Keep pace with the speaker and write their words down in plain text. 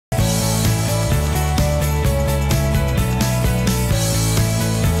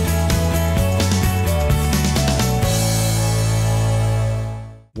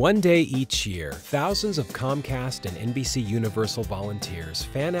One day each year, thousands of Comcast and NBC Universal volunteers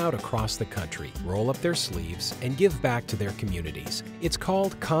fan out across the country, roll up their sleeves, and give back to their communities. It's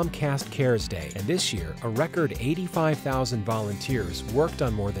called Comcast Cares Day, and this year, a record 85,000 volunteers worked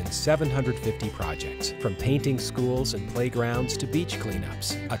on more than 750 projects, from painting schools and playgrounds to beach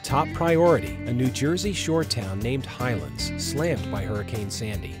cleanups. A top priority, a New Jersey shore town named Highlands, slammed by Hurricane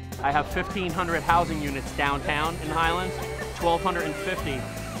Sandy. I have 1,500 housing units downtown in Highlands. 1,250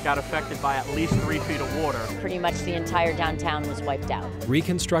 got affected by at least 3 feet of water. Pretty much the entire downtown was wiped out.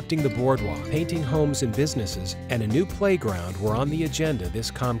 Reconstructing the boardwalk, painting homes and businesses, and a new playground were on the agenda this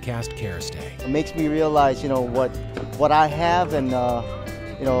Comcast Cares Day. It makes me realize, what I have, and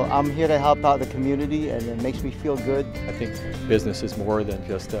I'm here to help out the community, and it makes me feel good. I think business is more than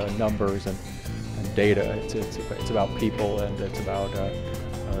just numbers and data. It's about people, and it's about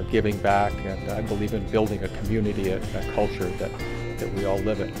giving back, and I believe in building a community, a culture that we all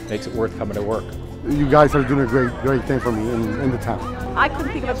live in. Makes it worth coming to work. You guys are doing a great thing for me in the town. I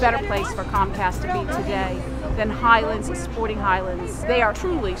couldn't think of a better place for Comcast to be today than Highlands, supporting Highlands. They are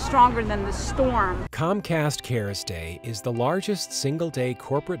truly stronger than the storm. Comcast Cares Day is the largest single-day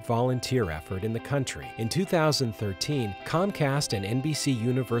corporate volunteer effort in the country. In 2013, Comcast and NBC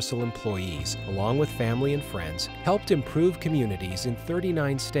Universal employees, along with family and friends, helped improve communities in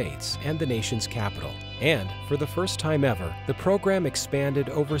 39 states and the nation's capital. And, for the first time ever, the program expanded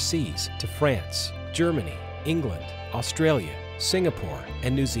overseas to France, Germany, England, Australia, Singapore,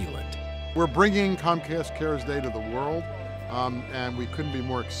 and New Zealand. We're bringing Comcast Cares Day to the world, and we couldn't be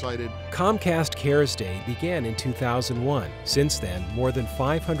more excited. Comcast Cares Day began in 2001. Since then, more than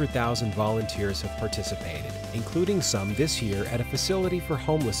 500,000 volunteers have participated, including some this year at a facility for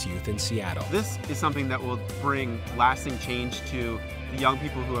homeless youth in Seattle. This is something that will bring lasting change to the young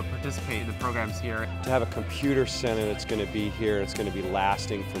people who have participated in the programs here. To have a computer center that's going to be here, it's going to be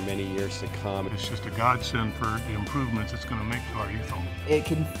lasting for many years to come. It's just a godsend for the improvements it's going to make to our youth home. It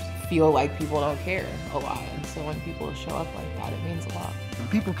can feel like people don't care a lot, and so when people show up like that, it means a lot.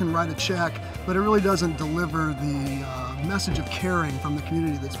 People can write a check, but it really doesn't deliver the message of caring from the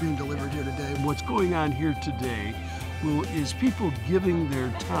community that's being delivered here today. What's going on here today is people giving their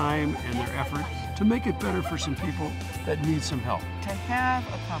time and their effort to make it better for some people that need some help. To have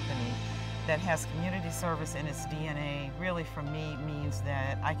a company that has community service in its DNA really for me means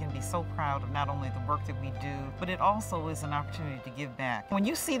that I can be so proud of not only the work that we do, but it also is an opportunity to give back. When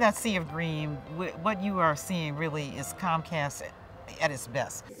you see that sea of green, what you are seeing really is Comcast at its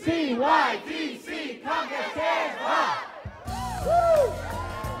best. CYTC, Comcast Cares.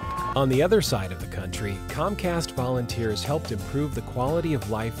 On the other side of the country, Comcast volunteers helped improve the quality of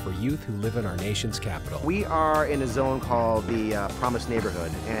life for youth who live in our nation's capital. We are in a zone called the Promised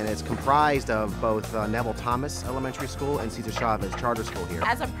Neighborhood, and it's comprised of both Neville Thomas Elementary School and Cesar Chavez Charter School here.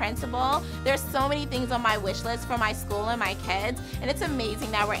 As a principal, there's so many things on my wish list for my school and my kids, and it's amazing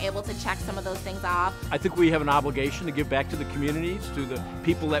that we're able to check some of those things off. I think we have an obligation to give back to the communities, to the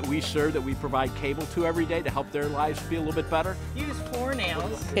people that we serve, that we provide cable to every day to help their lives feel a little bit better. Use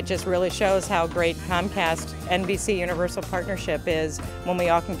toenails. It just really shows how great Comcast NBC Universal partnership is when we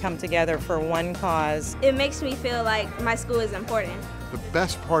all can come together for one cause. It makes me feel like my school is important. The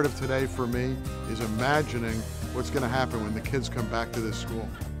best part of today for me is imagining what's going to happen when the kids come back to this school.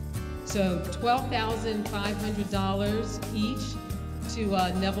 So $12,500 each to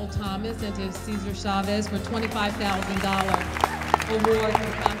Neville Thomas and to Cesar Chavez for $25,000 award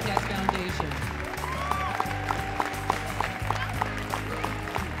from Comcast Foundation.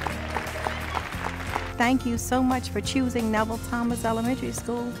 Thank you so much for choosing Neville Thomas Elementary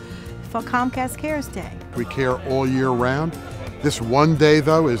School for Comcast Cares Day. We care all year round. This one day,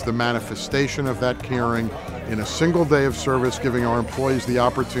 though, is the manifestation of that caring in a single day of service, giving our employees the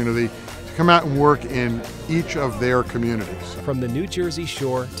opportunity to come out and work in each of their communities. From the New Jersey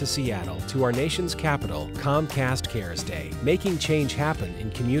shore to Seattle to our nation's capital, Comcast Cares Day, making change happen in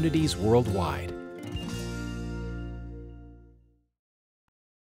communities worldwide.